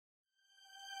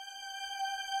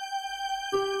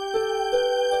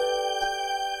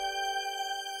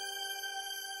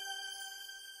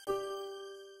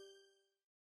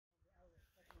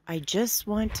I just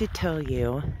want to tell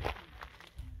you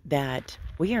that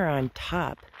we are on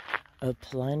top of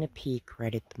Paulina Peak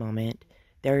right at the moment.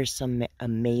 There are some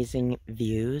amazing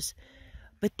views,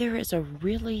 but there is a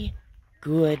really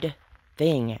good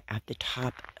thing at the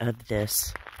top of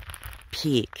this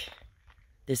peak.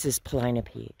 This is Paulina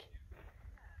Peak.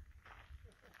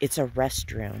 It's a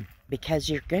restroom, because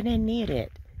you're gonna need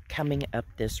it coming up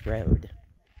this road.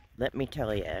 Let me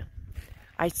tell you.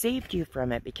 I saved you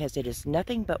from it because it is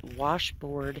nothing but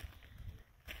washboard,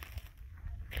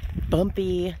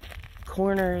 bumpy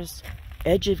corners,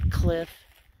 edge of cliff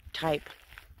type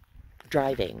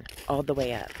driving all the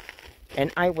way up.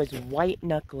 And I was white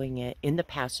knuckling it in the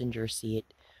passenger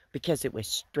seat because it was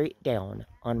straight down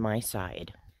on my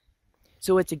side.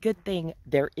 So it's a good thing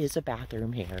there is a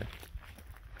bathroom here.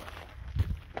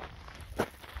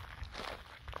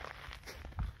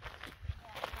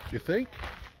 You think?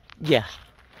 Yeah,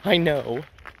 I know.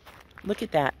 Look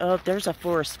at that. Oh, there's a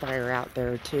forest fire out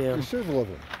there too. There's several of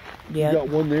them. Yeah. You've got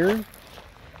one there.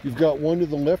 You've got one to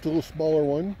the left, a little smaller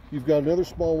one. You've got another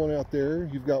small one out there.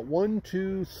 You've got 1,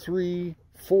 2, 3,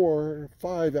 4,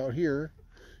 5 out here.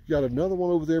 You got another one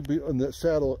over there on that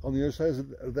saddle, on the other side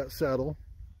of that saddle.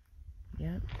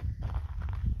 Yep.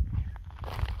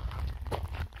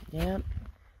 Yep.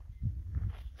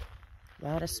 A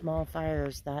lot of small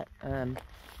fires. That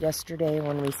yesterday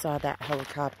when we saw that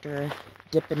helicopter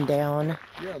dipping down.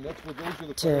 Yeah, that's what those are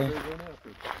the fires they're going after.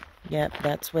 Yep,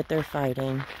 that's what they're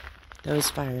fighting.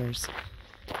 Those fires.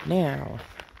 Now,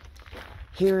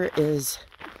 here is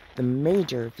the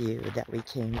major view that we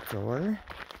came for.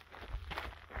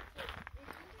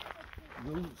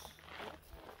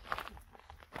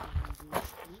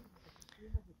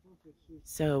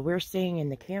 So we're staying in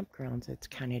the campgrounds. It's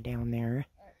kind of down there.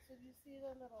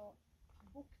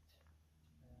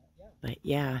 But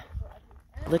yeah,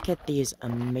 look at these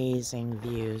amazing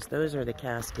views. Those are the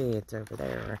Cascades over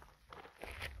there.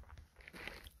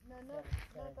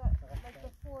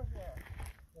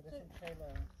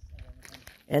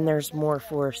 And there's more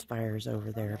forest fires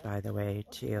over there, by the way,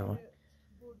 too.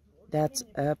 That's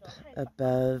up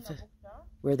above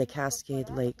where the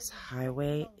Cascade Lakes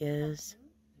Highway is.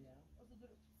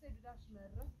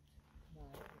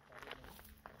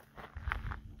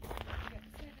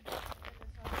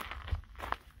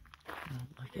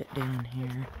 Look at down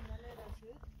here.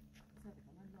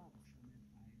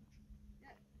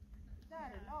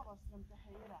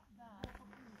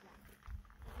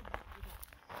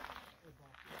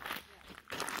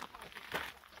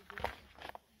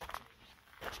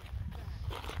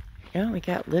 Oh, we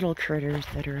got little critters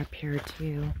that are up here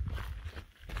too.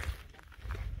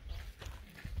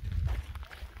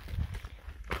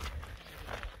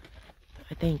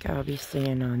 I think I'll be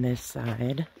staying on this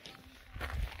side.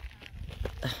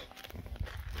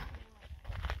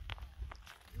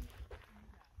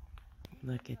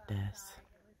 Look at this.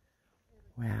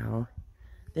 Wow.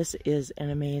 This is an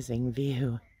amazing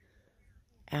view.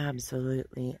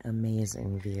 Absolutely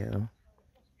amazing view.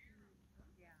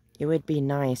 It would be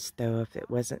nice, though, if it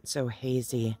wasn't so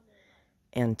hazy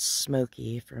and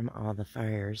smoky from all the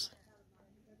fires.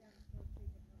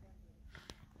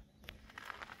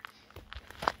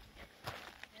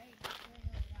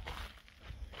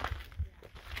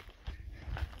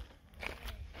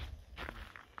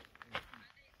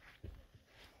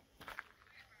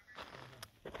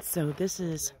 So this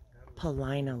is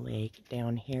Paulina Lake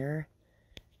down here,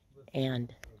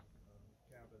 and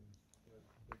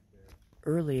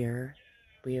earlier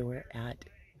we were at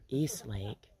East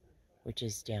Lake, which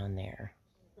is down there.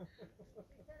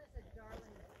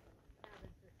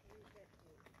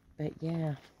 But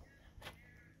yeah,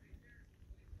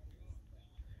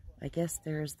 I guess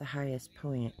there's the highest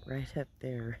point right up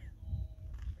there.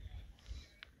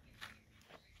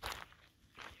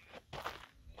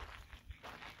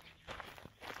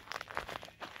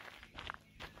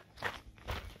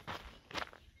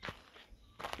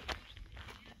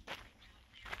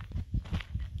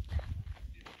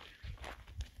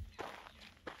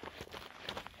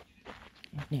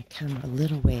 I'm going to come a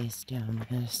little ways down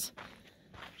this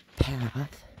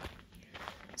path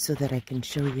so that I can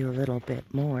show you a little bit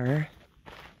more.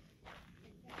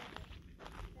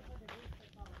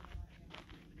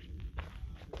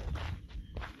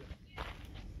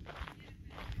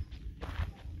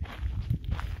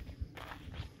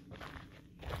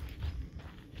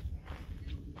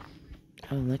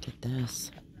 Oh, look at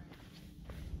this.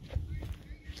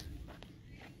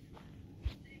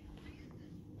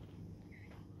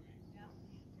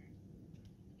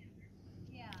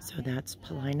 So that's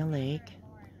Paulina Lake,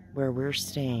 where we're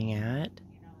staying at.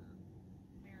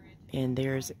 And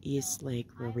there's East Lake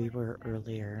where we were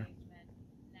earlier.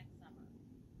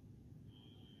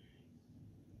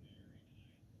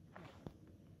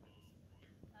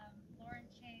 Lauren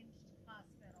changed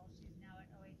hospital. She's now at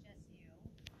OHSU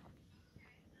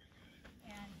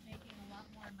and making a lot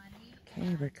more money.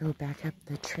 Okay, we'll go back up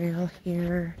the trail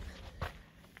here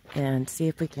and see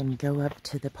if we can go up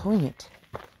to the point.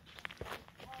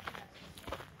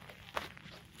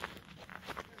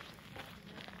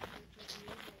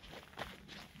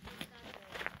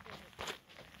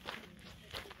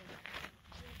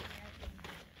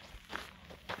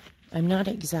 I'm not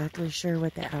exactly sure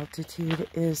what the altitude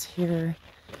is here,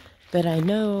 but I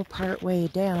know part way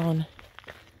down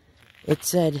it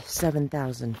said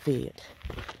 7,000 feet.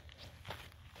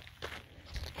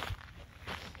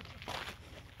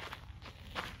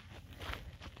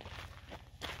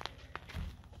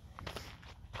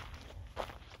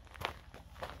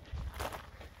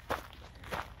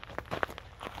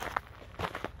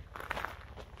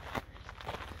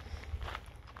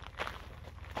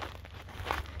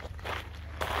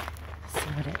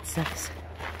 But it sucks.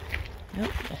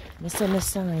 Nope, missing a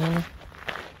sign.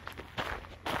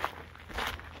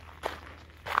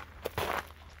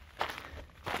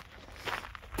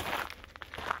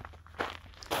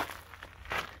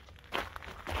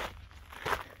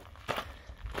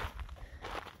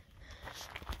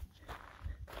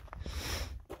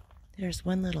 There's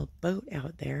one little boat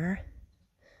out there.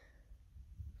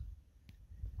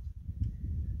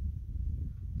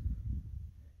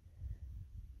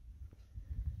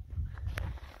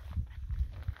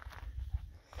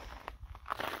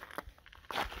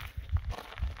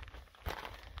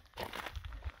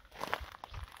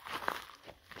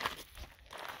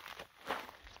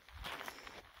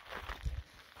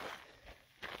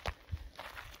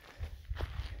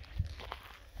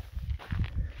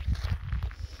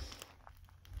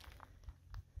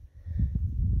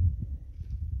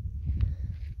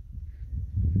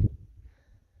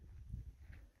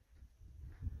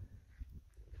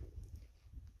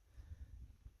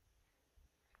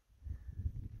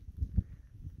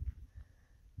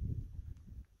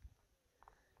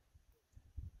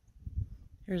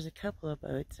 There's a couple of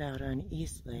boats out on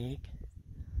East Lake.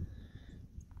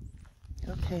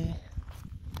 Okay.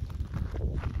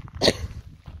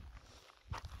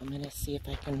 I'm gonna see if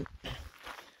I can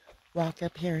walk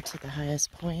up here to the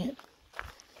highest point.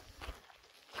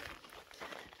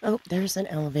 Oh, there's an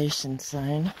elevation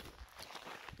sign.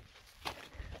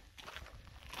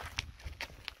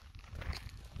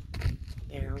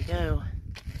 There we go.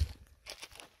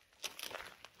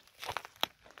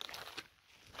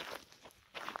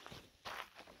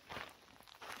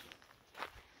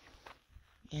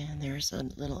 And there's a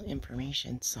little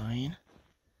information sign.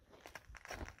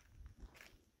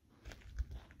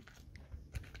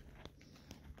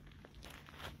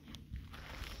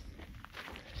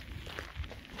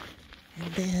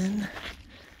 And then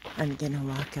I'm gonna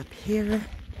walk up here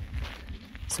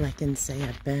so I can say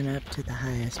I've been up to the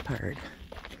highest part.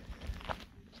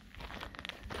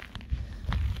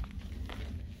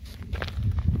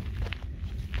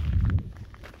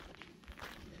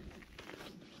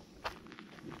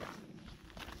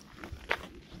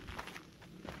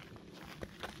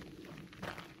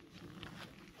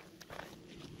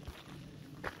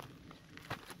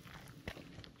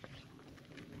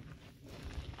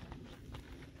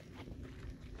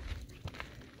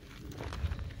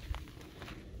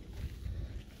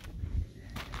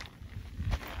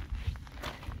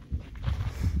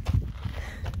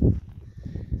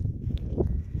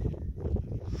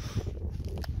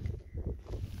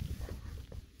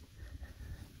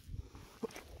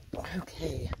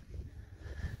 Okay.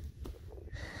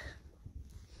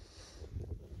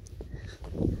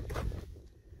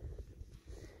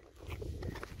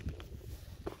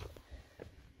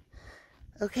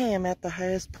 Okay, I'm at the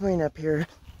highest point up here.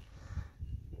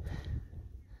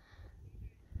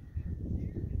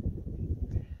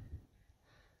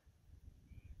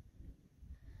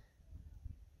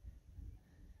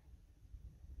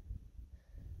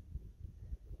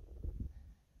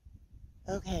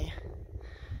 Okay.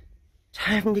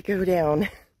 Time to go down.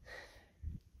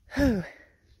 Whew.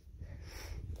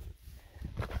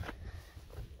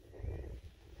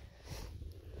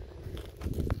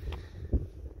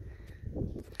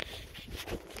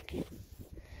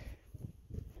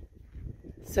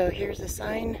 So here's a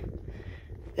sign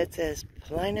that says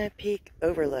Paulina Peak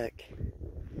Overlook.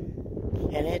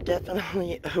 And it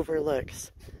definitely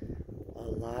overlooks a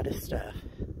lot of stuff.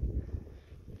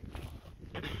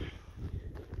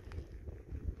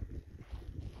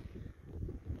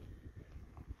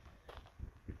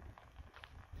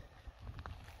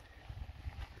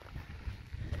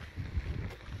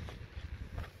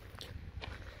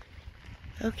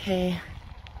 Okay,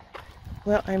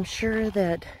 well, I'm sure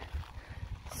that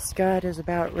Scott is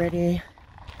about ready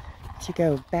to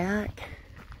go back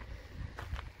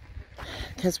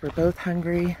because we're both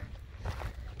hungry.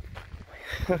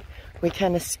 We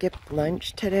kind of skipped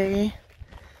lunch today,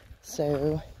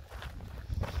 so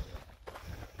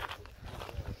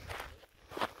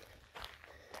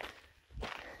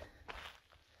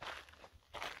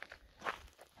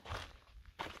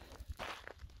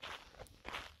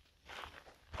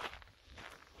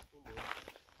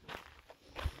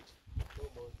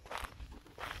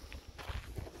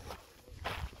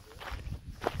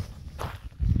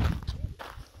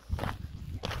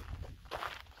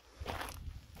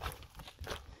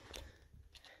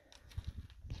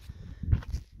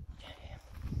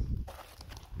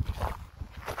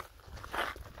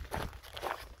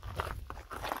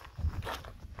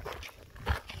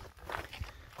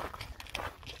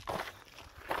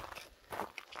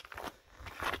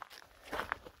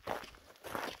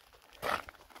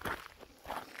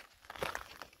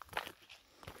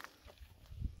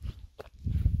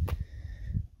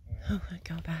I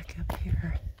go back up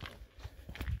here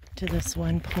to this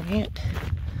one point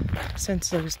since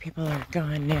those people are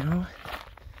gone now,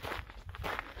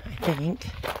 I think.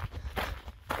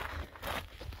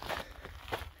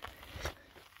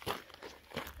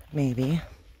 Maybe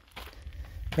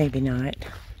not.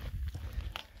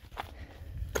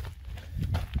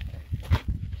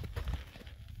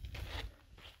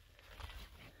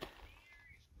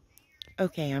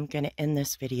 Okay, I'm going to end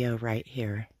this video right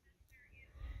here.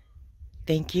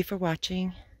 Thank you for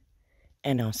watching,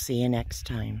 and I'll see you next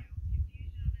time.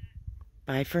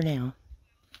 Bye for now.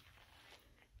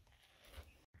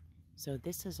 So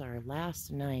this is our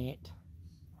last night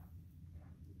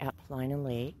at Paulina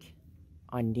Lake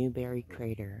on Newberry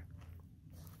Caldera.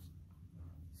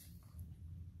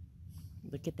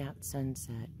 Look at that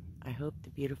sunset. I hope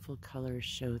the beautiful colors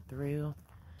show through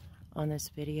on this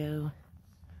video.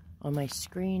 On my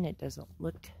screen it doesn't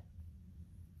look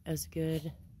as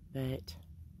good, but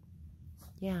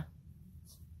yeah,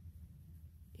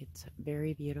 it's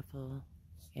very beautiful,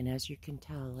 and as you can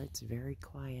tell, it's very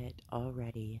quiet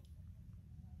already.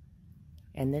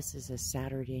 And this is a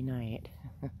Saturday night.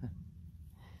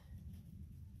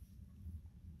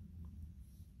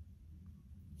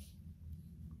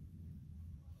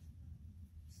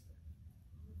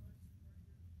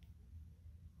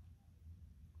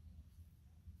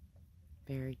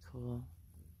 Very cool.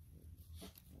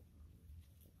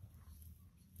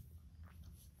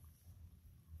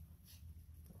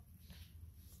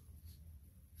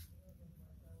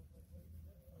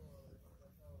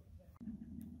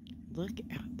 Look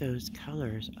at those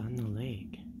colors on the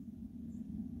lake.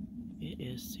 It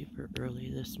is super early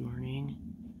this morning,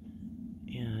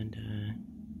 and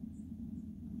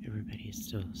everybody's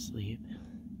still asleep,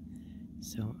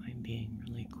 so I'm being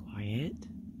really quiet.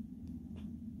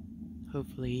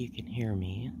 Hopefully you can hear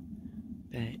me,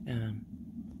 but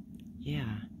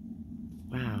yeah,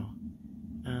 wow.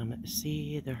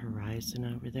 See the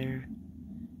horizon over there?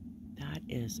 That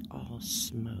is all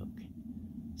smoke.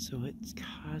 So it's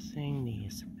causing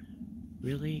these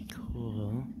really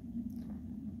cool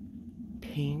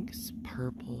pinks,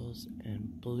 purples,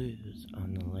 and blues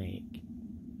on the lake.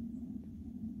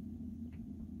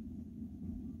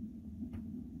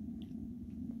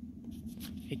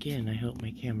 Again, I hope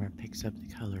my camera picks up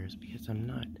the colors because I'm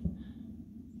not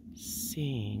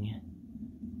seeing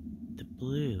the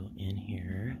blue in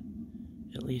here,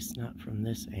 at least not from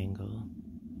this angle.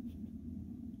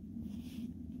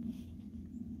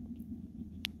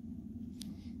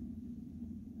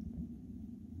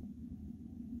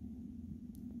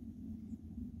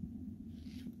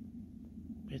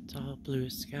 It's all blue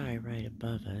sky right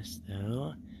above us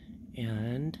though,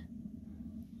 and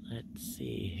let's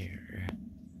see here.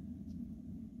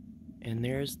 And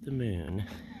there's the moon.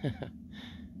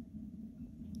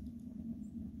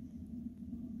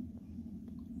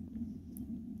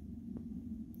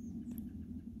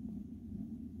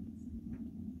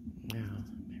 Now,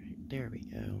 there we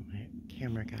go. My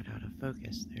camera got out of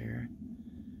focus there.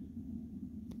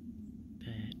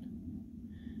 But,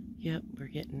 yep, we're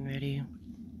getting ready.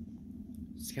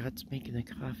 Scott's making the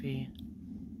coffee,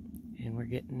 and we're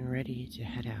getting ready to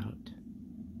head out.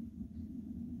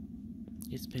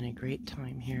 It's been a great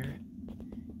time here,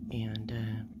 and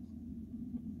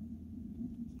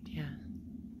yeah,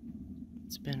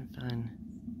 it's been fun.